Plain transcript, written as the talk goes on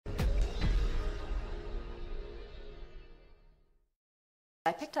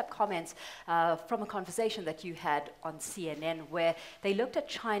I picked up comments from a conversation that you had on CNN where they looked at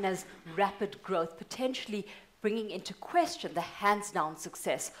China's rapid growth, potentially bringing into question the hands-down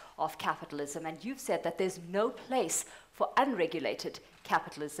success of capitalism. And you've said that there's no place for unregulated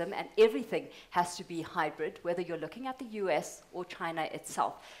capitalism and everything has to be hybrid, whether you're looking at the US or China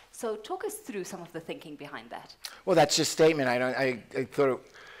itself. So talk us through some of the thinking behind that. Well, that's just a statement. I thought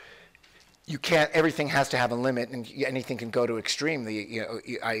you can't, everything has to have a limit and anything can go to extreme.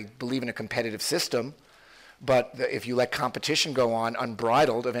 I believe in a competitive system, but if you let competition go on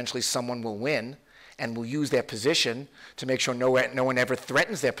unbridled, eventually someone will win and will use their position to make sure no one ever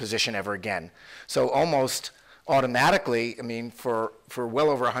threatens their position ever again. So almost automatically, I mean, for well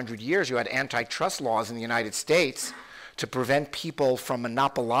over 100 years, you had antitrust laws in the United States to prevent people from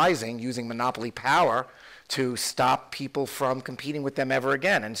monopolizing, using monopoly power to stop people from competing with them ever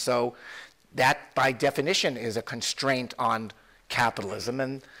again. And so that, by definition, is a constraint on capitalism,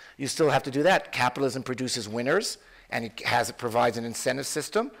 and you still have to do that. Capitalism produces winners, and it provides an incentive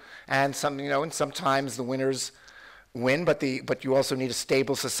system, and sometimes the winners win, but you also need a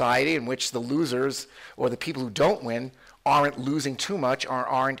stable society in which the losers or the people who don't win aren't losing too much or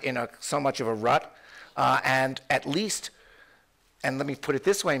aren't in so much of a rut, and at least, and let me put it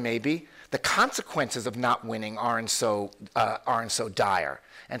this way, maybe the consequences of not winning aren't so dire,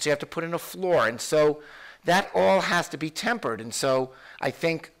 and so you have to put in a floor, and so that all has to be tempered, and so I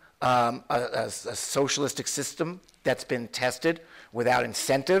think a socialistic system that's been tested without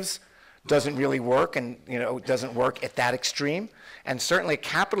incentives doesn't really work, and doesn't work at that extreme. And certainly a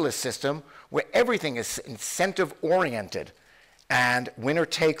capitalist system where everything is incentive oriented and winner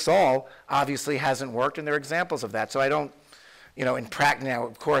takes all obviously hasn't worked, and there are examples of that. So I don't, in practice now,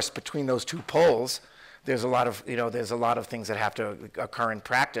 of course, between those two poles, there's a lot of things that have to occur in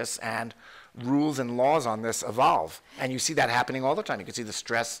practice, and rules and laws on this evolve, and you see that happening all the time. You can see the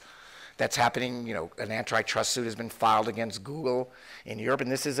stress that's happening. An antitrust suit has been filed against Google in Europe,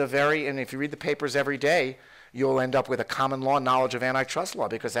 and this is and if you read the papers every day, you'll end up with a common law knowledge of antitrust law,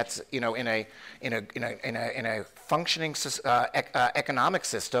 because that's in a functioning economic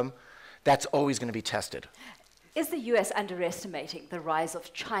system, that's always going to be tested. Is the US underestimating the rise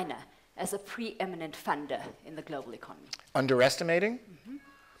of China as a preeminent funder in the global economy? Underestimating? Mm-hmm.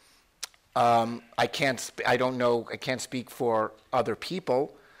 I don't know. I can't speak for other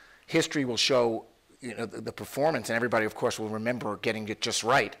people. History will show, the performance, and everybody, of course, will remember getting it just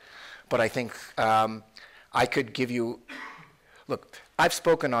right. But I think I could give you. Look, I've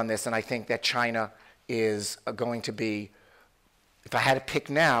spoken on this, and I think that China is going to be. If I had to pick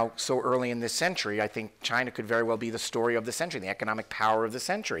now, so early in this century, I think China could very well be the story of the century, the economic power of the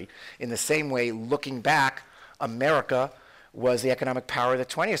century. In the same way, looking back, America was the economic power of the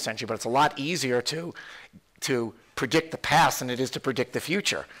 20th century, but it's a lot easier to predict the past than it is to predict the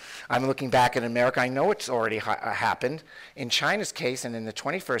future. I'm looking back at America. I know it's already happened. In China's case, and in the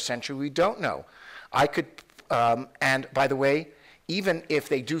 21st century, we don't know. I could, and by the way, even if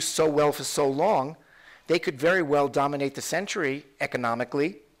they do so well for so long, they could very well dominate the century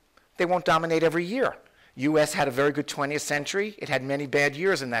economically. They won't dominate every year. U.S. had a very good 20th century. It had many bad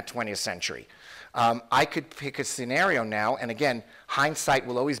years in that 20th century. I could pick a scenario now, and again, hindsight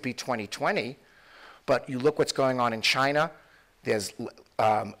will always be 20/20, but you look what's going on in China. There's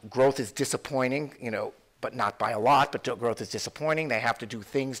growth is disappointing, but not by a lot, but growth is disappointing. They have to do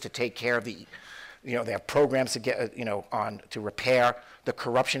things to take care of they have programs to get, to repair the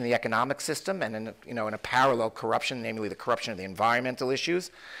corruption in the economic system, and in a parallel corruption, namely the corruption of the environmental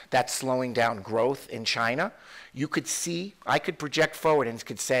issues, that's slowing down growth in China. You could see, I could project forward and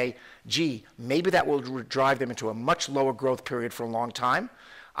could say, gee, maybe that will drive them into a much lower growth period for a long time.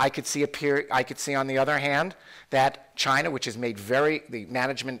 I could see on the other hand that China, which has made the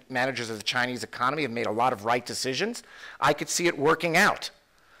managers of the Chinese economy have made a lot of right decisions. I could see it working out.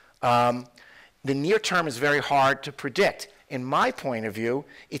 The near term is very hard to predict. In my point of view,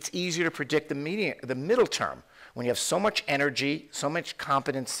 it's easier to predict the middle term. When you have so much energy, so much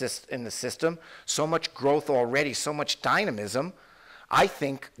competence in the system, so much growth already, so much dynamism, I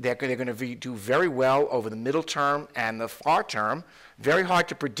think they're going to do very well over the middle term and the far term. Very hard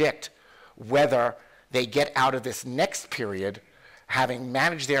to predict whether they get out of this next period, having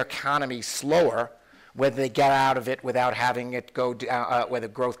managed their economy slower, whether they get out of it without having it go down, whether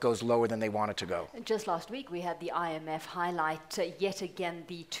growth goes lower than they want it to go. Just last week, we had the IMF highlight yet again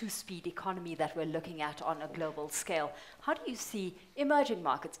the two-speed economy that we're looking at on a global scale. How do you see emerging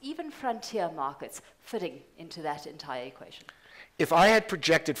markets, even frontier markets, fitting into that entire equation? If I had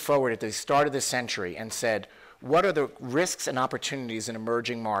projected forward at the start of the century and said, what are the risks and opportunities in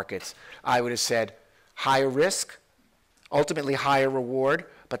emerging markets, I would have said higher risk, ultimately higher reward,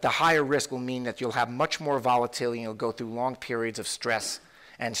 but the higher risk will mean that you'll have much more volatility and you'll go through long periods of stress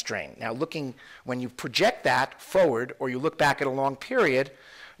and strain. Now when you project that forward or you look back at a long period,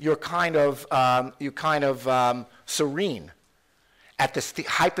 you're kind of serene at this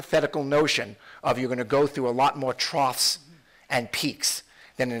hypothetical notion of you're going to go through a lot more troughs and peaks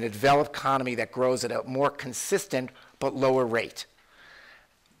than in a developed economy that grows at a more consistent but lower rate.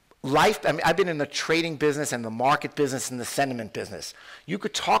 I've been in the trading business and the market business and the sentiment business. You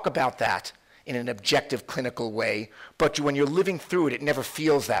could talk about that in an objective, clinical way, but when you're living through it, it never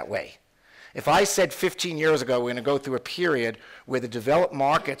feels that way. If I said 15 years ago, we're going to go through a period where the developed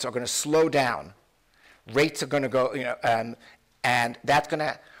markets are going to slow down, rates are going to go, and that's going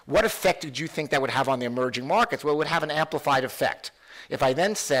to, what effect did you think that would have on the emerging markets? Well, it would have an amplified effect. If I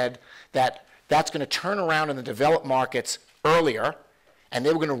then said that that's going to turn around in the developed markets earlier, and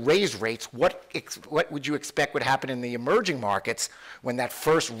they were going to raise rates, what would you expect would happen in the emerging markets when that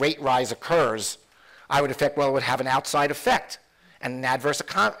first rate rise occurs? I would expect, well, it would have an outside effect and an adverse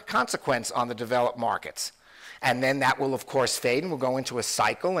consequence on the developed markets. And then that will, of course, fade, and we'll go into a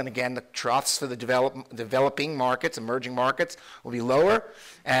cycle. And again, the troughs for the developing markets, emerging markets, will be lower,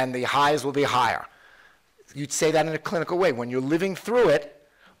 and the highs will be higher. You'd say that in a clinical way. When you're living through it,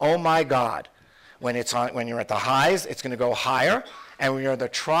 oh my God. When you're at the highs, it's going to go higher. And when you're at the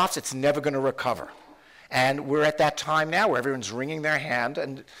troughs, it's never going to recover. And we're at that time now where everyone's wringing their hand.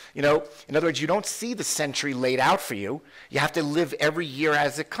 And, in other words, you don't see the century laid out for you. You have to live every year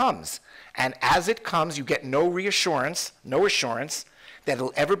as it comes. And as it comes, you get no assurance that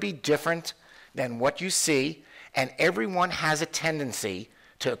it'll ever be different than what you see. And everyone has a tendency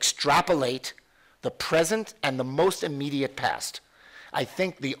to extrapolate the present and the most immediate past. I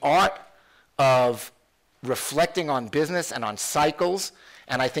think the art of reflecting on business and on cycles,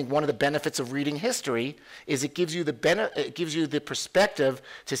 and I think one of the benefits of reading history is it gives you the perspective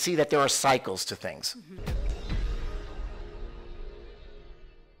to see that there are cycles to things. Mm-hmm.